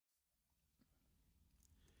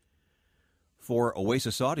For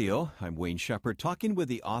Oasis Audio, I'm Wayne Shepherd, talking with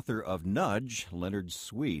the author of Nudge, Leonard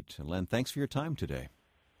Sweet. Len, thanks for your time today.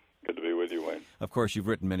 Good to be with you, Wayne. Of course, you've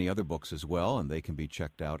written many other books as well, and they can be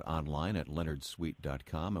checked out online at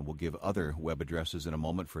leonardsweet.com, and we'll give other web addresses in a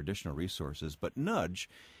moment for additional resources. But Nudge,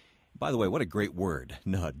 by the way, what a great word,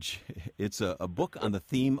 nudge. It's a book on the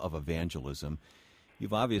theme of evangelism.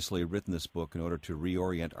 You've obviously written this book in order to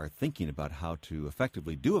reorient our thinking about how to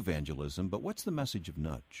effectively do evangelism, but what's the message of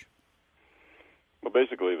Nudge? Well,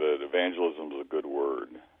 basically, that evangelism is a good word,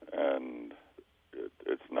 and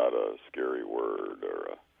it's not a scary word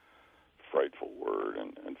or a frightful word.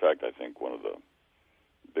 And in fact, I think one of the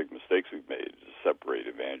big mistakes we've made is to separate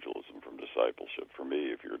evangelism from discipleship. For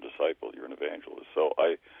me, if you're a disciple, you're an evangelist. So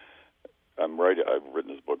I've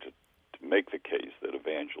written this book to make the case that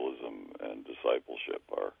evangelism and discipleship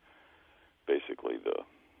are basically the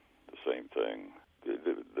same thing.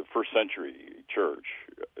 The first century church,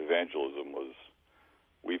 evangelism was,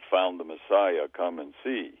 "We found the Messiah, come and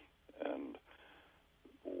see." And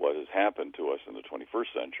what has happened to us in the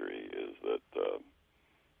 21st century is that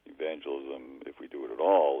evangelism, if we do it at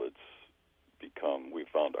all, it's become, "We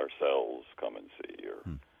found ourselves, come and see," or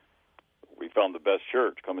 "We found the best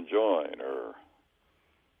church, come and join," or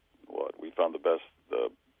what? "We found the best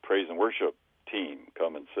praise and worship team,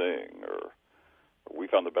 come and sing," or "We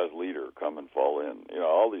found the best leader, come and fall in." You know,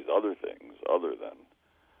 all these other things other than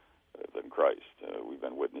Christ. We've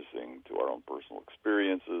been witnessing to our own personal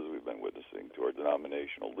experiences. We've been witnessing to our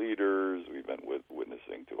denominational leaders. We've been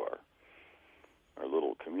witnessing to our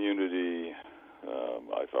little community.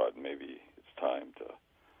 I thought maybe it's time to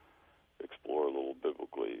explore a little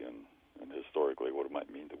biblically and historically what it might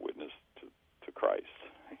mean to witness to Christ.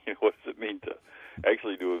 You know, what does it mean to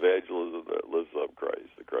actually do evangelism that lifts up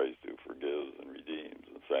Christ, the Christ who forgives and redeems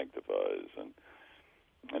and sanctifies, and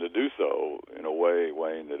to do so in a way,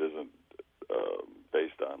 Wayne, that isn't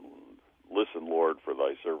based on "Listen, Lord, for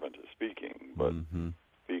thy servant is speaking," but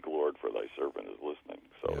 "Speak, Lord, for thy servant is listening."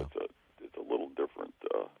 So it's a little different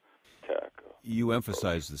tack. You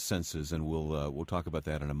emphasize the senses, and we'll talk about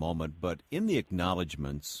that in a moment. But in the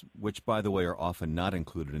acknowledgments, which, by the way, are often not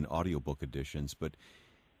included in audiobook editions, but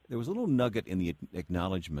there was a little nugget in the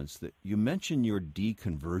acknowledgments that you mentioned your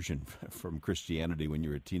deconversion from Christianity when you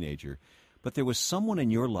were a teenager. But there was someone in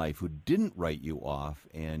your life who didn't write you off,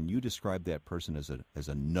 and you described that person as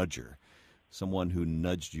a nudger, someone who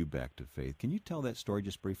nudged you back to faith. Can you tell that story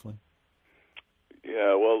just briefly?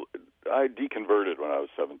 Yeah, well, I deconverted when I was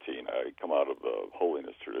 17. I come out of the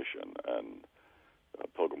holiness tradition and a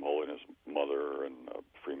Pilgrim Holiness mother and a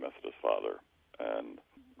Free Methodist father, and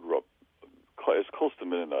grew up as close to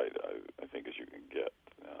Mennonite, I think, as you can get.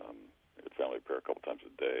 At family prayer a couple times a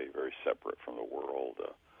day, very separate from the world.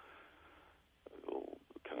 A little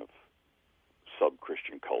kind of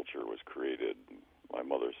sub-Christian culture was created. My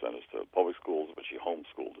mother sent us to public schools, but she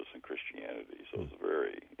homeschooled us in Christianity, so it was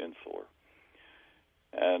very insular.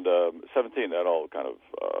 And 17, that all kind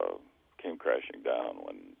of came crashing down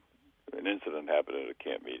when an incident happened at a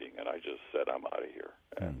camp meeting, and I just said, "I'm out of here."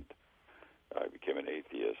 And I became an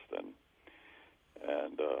atheist, and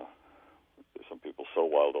some people sow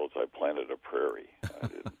wild oats. I planted a prairie. I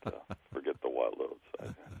didn't forget the wild oats.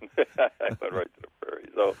 I went right to the prairie.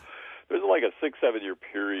 So there's like a 6-7 year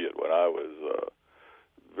period when I was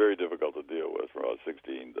very difficult to deal with, from about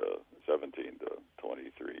 16 to 17 to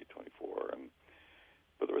 23, 24.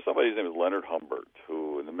 But there was somebody, his name was Leonard Humbert,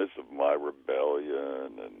 who, in the midst of my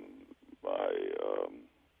rebellion and my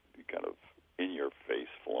kind of in-your-face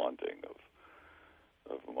flaunting of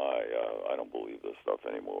my I don't believe this stuff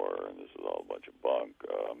anymore, and this is all a bunch of bunk,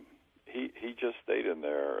 he just stayed in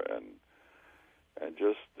there and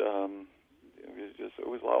just it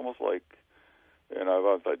was almost like,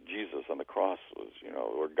 I thought Jesus on the cross was,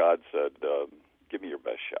 where God said, "Give me your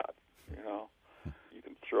best shot, You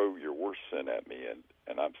can throw your worst sin at me,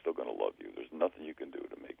 and I'm still going to love you. There's nothing you can do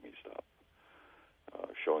to make me stop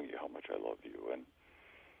showing you how much I love you."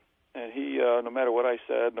 And he, no matter what I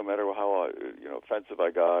said, no matter how offensive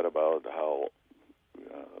I got about how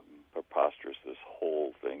preposterous this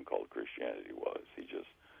whole thing called Christianity was,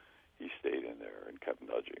 he stayed in there and kept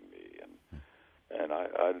nudging me. And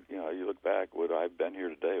I you look back, would I have been here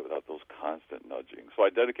today without those constant nudgings? So I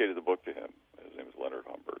dedicated the book to him. His name is Leonard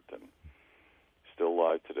Humbert, and still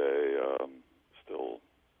alive today, still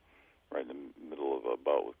right in the middle of a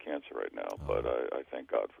bout with cancer right now, but I thank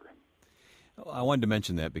God for him. I wanted to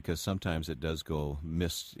mention that because sometimes it does go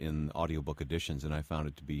missed in audiobook editions, and I found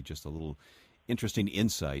it to be just a little interesting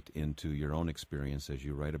insight into your own experience as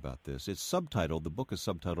you write about this. It's subtitled, the book is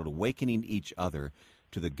subtitled, "Awakening Each Other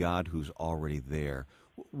to the God Who's Already There."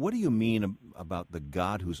 What do you mean about the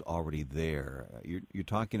God who's already there? You're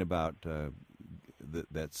talking about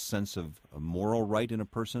that sense of a moral right in a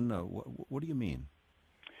person? What do you mean?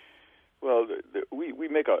 Well, we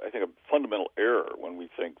make, I think, a fundamental error when we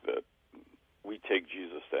think that we take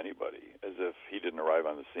Jesus to anybody, as if he didn't arrive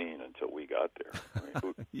on the scene until we got there. I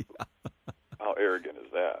mean, Yeah. How arrogant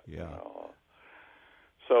is that? Yeah.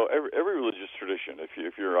 So every religious tradition,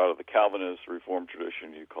 if you're out of the Calvinist Reformed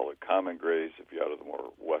tradition, you call it common grace. If you're out of the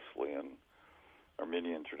more Wesleyan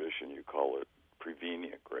Arminian tradition, you call it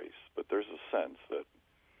prevenient grace. But there's a sense that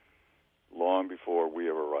long before we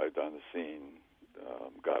ever arrived on the scene,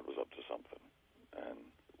 God was up to something. And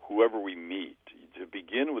whoever we meet, to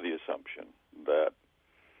begin with the assumption that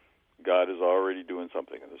God is already doing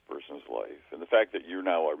something in this person's life. And the fact that you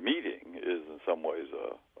now are meeting is in some ways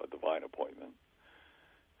a divine appointment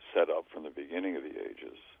set up from the beginning of the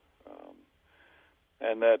ages.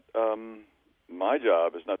 And that my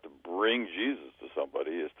job is not to bring Jesus to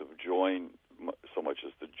somebody, is to join, so much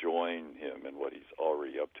as to join him in what he's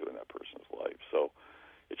already up to in that person's life. So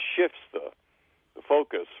it shifts the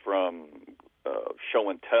focus from show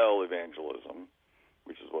and tell evangelism,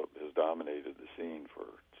 which is what has dominated the scene for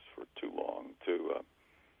too long, to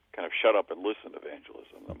kind of shut up and listen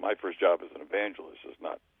evangelism. My first job as an evangelist is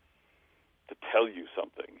not to tell you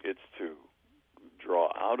something. It's to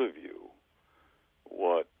draw out of you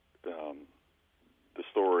what the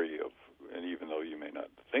story of, and even though you may not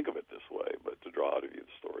think of it this way, but to draw out of you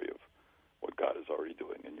the story of what God is already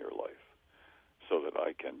doing in your life, so that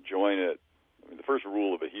I can join it. I mean, the first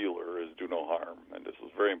rule of a healer is do no harm, and this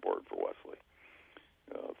was very important for Wesley,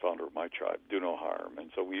 founder of my tribe. Do no harm. And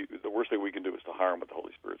so the worst thing we can do is to harm what the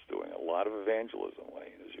Holy Spirit's doing. A lot of evangelism,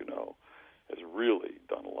 Wayne, as you know, has really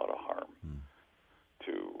done a lot of harm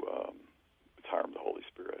to it's harmed the Holy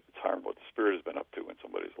Spirit. It's harmed what the Spirit has been up to in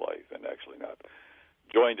somebody's life, and actually not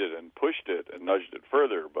joined it and pushed it and nudged it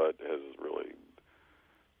further, but has really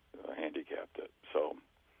handicapped it. So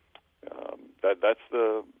that's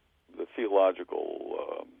the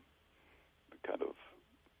theological kind of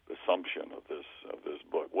assumption of this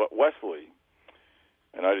book. What Wesley,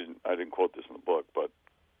 and I didn't quote this in the book, but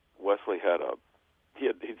Wesley had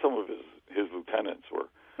some of his lieutenants were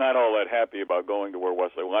not all that happy about going to where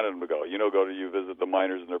Wesley wanted them to go. You visit the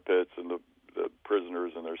miners in their pits and the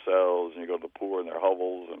prisoners in their cells, and you go to the poor in their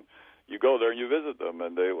hovels, and you go there and you visit them,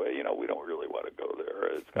 and they, we don't really want to go there.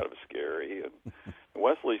 It's kind of scary. And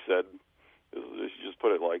Wesley said, just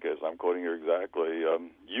put it like as I'm quoting you exactly,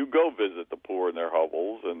 you go visit the poor in their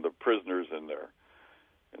hovels and the prisoners in their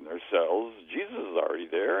cells. Jesus is already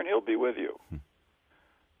there, and he'll be with you.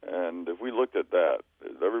 And if we looked at that,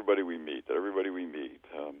 everybody we meet,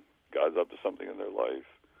 God's up to something in their life,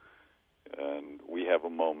 and we have a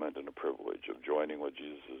moment and a privilege of joining what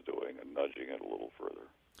Jesus is doing and nudging it a little further.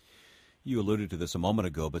 You alluded to this a moment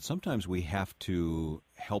ago, but sometimes we have to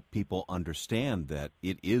help people understand that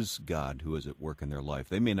it is God who is at work in their life.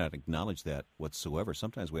 They may not acknowledge that whatsoever.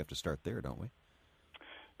 Sometimes we have to start there, don't we?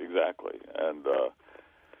 Exactly.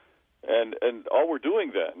 And all we're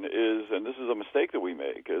doing then is, and this is a mistake that we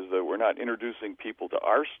make, is that we're not introducing people to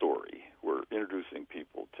our story. We're introducing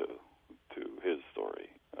people to his story.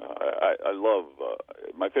 I love,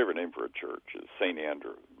 my favorite name for a church is St.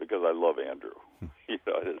 Andrew, because I love Andrew.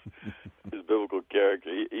 His biblical character.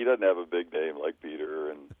 He doesn't have a big name like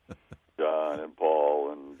Peter and John and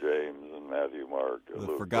Paul and James and Matthew, Mark, The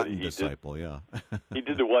Luke. forgotten disciple, yeah. He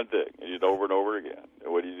did the one thing, and he did it over and over again.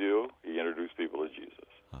 And what did he do? He introduced people to Jesus.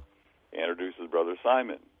 He introduced his brother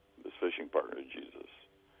Simon, his fishing partner, to Jesus.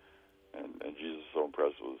 And Jesus was so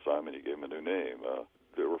impressed with Simon, he gave him a new name.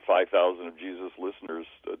 There were 5,000 of Jesus' listeners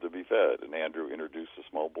to be fed, and Andrew introduced a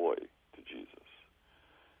small boy to Jesus.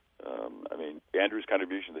 Andrew's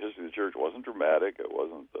contribution to the history of the church wasn't dramatic, it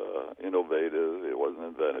wasn't innovative, it wasn't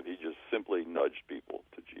inventive. He just simply nudged people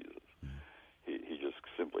to Jesus. He just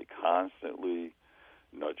simply constantly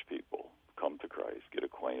nudged people, come to Christ, get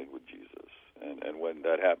acquainted with Jesus. And when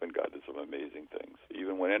that happened, God did some amazing things.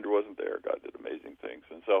 Even when Andrew wasn't there, God did amazing things.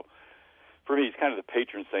 And so, for me, he's kind of the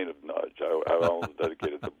patron saint of nudge. I almost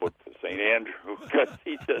dedicated the book to St. Andrew, because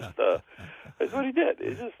he just, that's what he did.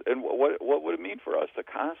 And what would it mean for us to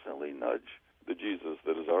constantly nudge the Jesus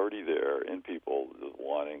that is already there in people, just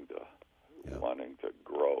wanting to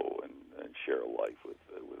grow and share life with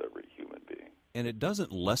every human being. And it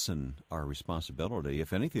doesn't lessen our responsibility.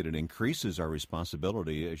 If anything, it increases our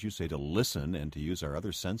responsibility, as you say, to listen and to use our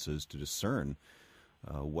other senses to discern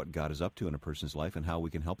what God is up to in a person's life and how we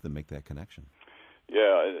can help them make that connection.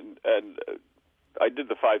 Yeah, and I did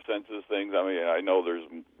the 5 senses things. I know there's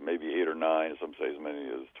maybe 8 or 9, some say as many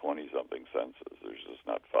as 20-something senses. There's just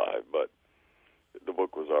not 5. But the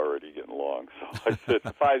book was already getting long, so I said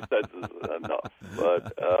 5 sentences is enough.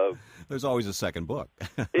 But there's always a second book.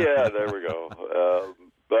 Yeah, there we go.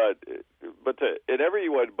 But and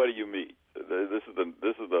everybody you meet, this is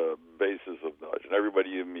the basis of Nudge. And everybody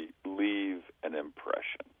you meet, leave an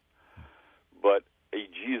impression, but a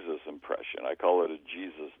Jesus impression. I call it a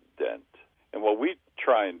Jesus dent. And what we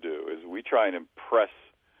try and do is we try and impress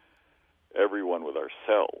everyone with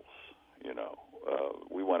ourselves.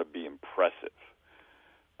 We want to be impressive.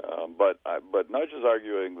 But Nudge is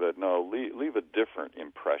arguing that no, leave a different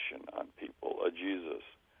impression on people, a Jesus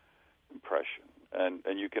impression,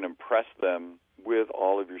 and you can impress them with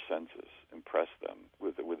all of your senses. Impress them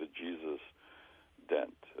with a Jesus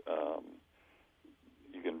dent.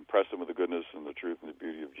 You can impress them with the goodness and the truth and the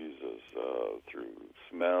beauty of Jesus through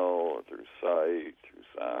smell, through sight, through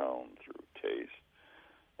sound, through taste,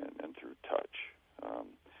 and through touch.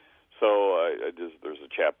 So there's a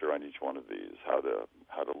chapter on each one of these, how to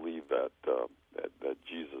leave that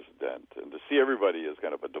Jesus dent, and to see everybody as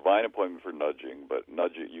kind of a divine appointment for nudging. But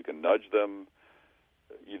you can nudge them.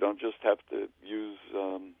 You don't just have to use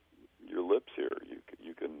your lips here.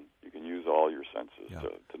 You can use all your senses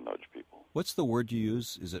to nudge people. What's the word you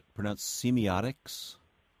use? Is it pronounced semiotics?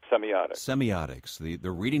 Semiotics. Semiotics,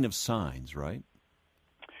 the reading of signs, right?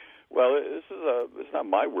 Well, it's not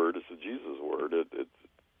my word. It's a Jesus word.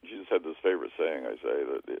 Jesus had this favorite saying, I say,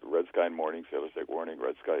 that red sky in morning, sailors take warning,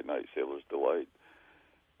 red sky at night, sailors delight.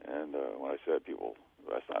 And when I said people,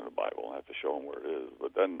 that's not in the Bible, I have to show them where it is.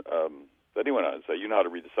 But then he went on and said, you know how to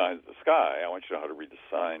read the signs of the sky. I want you to know how to read the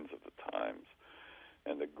signs of the times.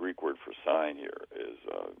 And the Greek word for sign here is,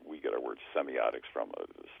 we get our word semiotics from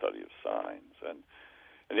the study of signs. And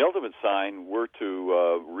the ultimate sign we're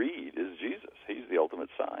to read is Jesus. He's the ultimate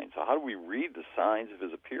sign. So how do we read the signs of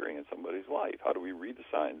his appearing in somebody's life? How do we read the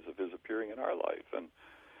signs of his appearing in our life and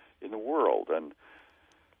in the world? And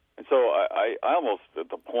so I almost at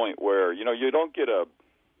the point where, you don't get a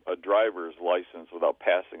driver's license without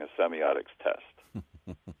passing a semiotics test.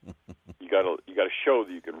 You got to show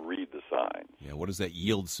that you can read the signs. Yeah, what does that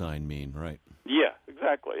yield sign mean, right? Yeah,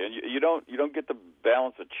 exactly. And you don't get to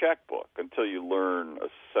balance a checkbook until you learn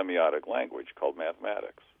a semiotic language called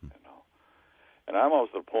mathematics. And I'm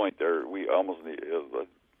almost at the point there we almost need.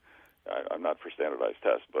 I'm not for standardized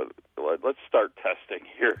tests, but let's start testing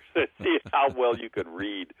here to see how well you can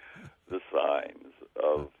read the signs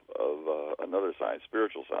of another sign,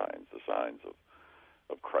 spiritual signs, the signs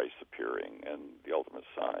of Christ appearing, and the ultimate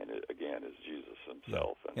sign, again, is Jesus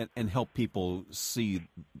himself. Yeah. And help people see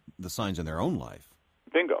the signs in their own life.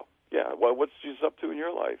 Bingo. Yeah. Well, what's Jesus up to in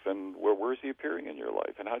your life, and where is he appearing in your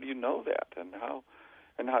life, and how do you know that, and how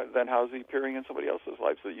is he appearing in somebody else's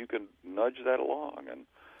life, so that you can nudge that along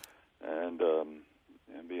and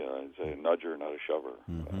be a nudger, not a shover.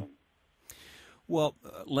 Mm-hmm. Well,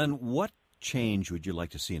 Len, what change would you like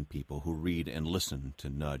to see in people who read and listen to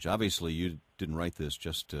Nudge? Obviously, you didn't write this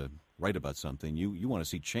just to write about something. You want to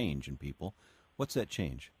see change in people. What's that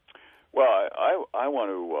change? Well, I want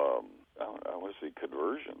to see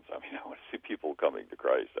conversions. I mean, I want to see people coming to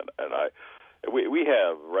Christ, and we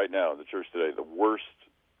have right now in the church today the worst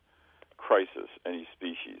crisis any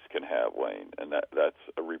species can have, Wayne, and that's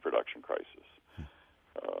a reproduction crisis.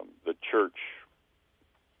 The church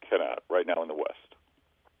cannot, right now in the West,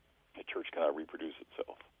 the church cannot reproduce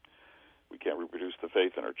itself. We can't reproduce the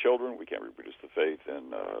faith in our children. We can't reproduce the faith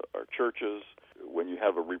in our churches. When you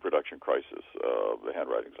have a reproduction crisis, the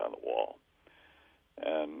handwriting's on the wall.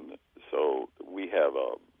 And so we have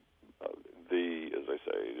as I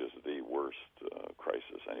say, it is the worst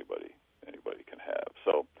crisis anybody can have.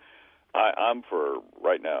 So I'm for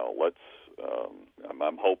right now.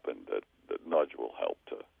 I'm hoping that Nudge will help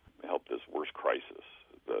this worst crisis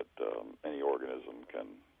that any organism can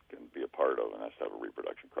be a part of, and that's to have a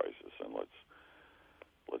reproduction crisis. And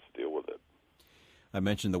let's deal with it. I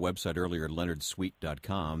mentioned the website earlier,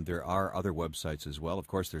 leonardsweet.com. There are other websites as well. Of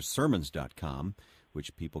course, there's sermons.com,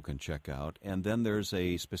 which people can check out. And then there's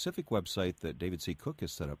a specific website that David C. Cook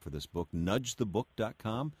has set up for this book,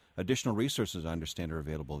 nudgethebook.com. Additional resources, I understand, are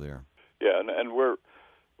available there. Yeah, and we're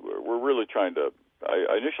really trying to.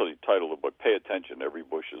 I initially titled the book "Pay Attention, Every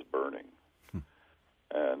Bush is Burning,"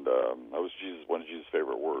 and that was one of Jesus'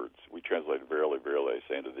 favorite words. We translated "Verily, verily, I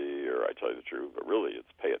say unto thee," or "I tell you the truth," but really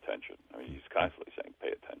it's "Pay attention." I mean, he's constantly saying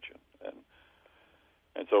 "Pay attention,"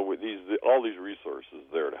 and so with all these resources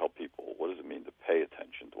there to help people. What does it mean to pay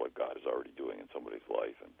attention to what God is already doing in somebody's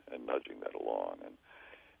life and nudging that along?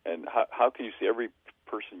 And how can you see every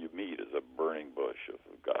person you meet as a burning bush of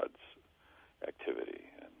God's activity?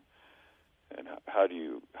 And how do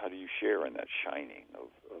you share in that shining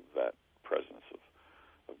of that presence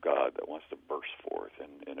God that wants to burst forth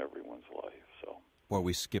in everyone's life. So, boy,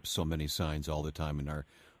 we skip so many signs all the time in our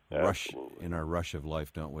rush of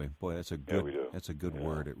life, don't we? Boy, that's a good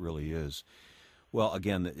word. It really is. Well,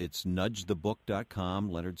 again, it's nudgethebook.com,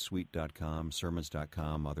 leonardsweet.com,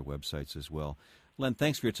 sermons.com, other websites as well. Len,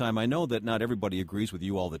 thanks for your time. I know that not everybody agrees with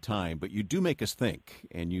you all the time, but you do make us think,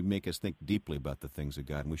 and you make us think deeply about the things of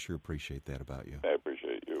God, and we sure appreciate that about you. I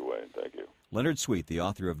appreciate you, Wayne. Thank you. Leonard Sweet, the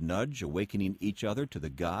author of Nudge, Awakening Each Other to the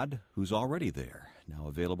God Who's Already There, now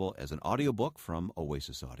available as an audiobook from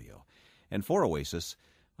Oasis Audio. And for Oasis,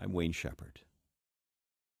 I'm Wayne Shepherd.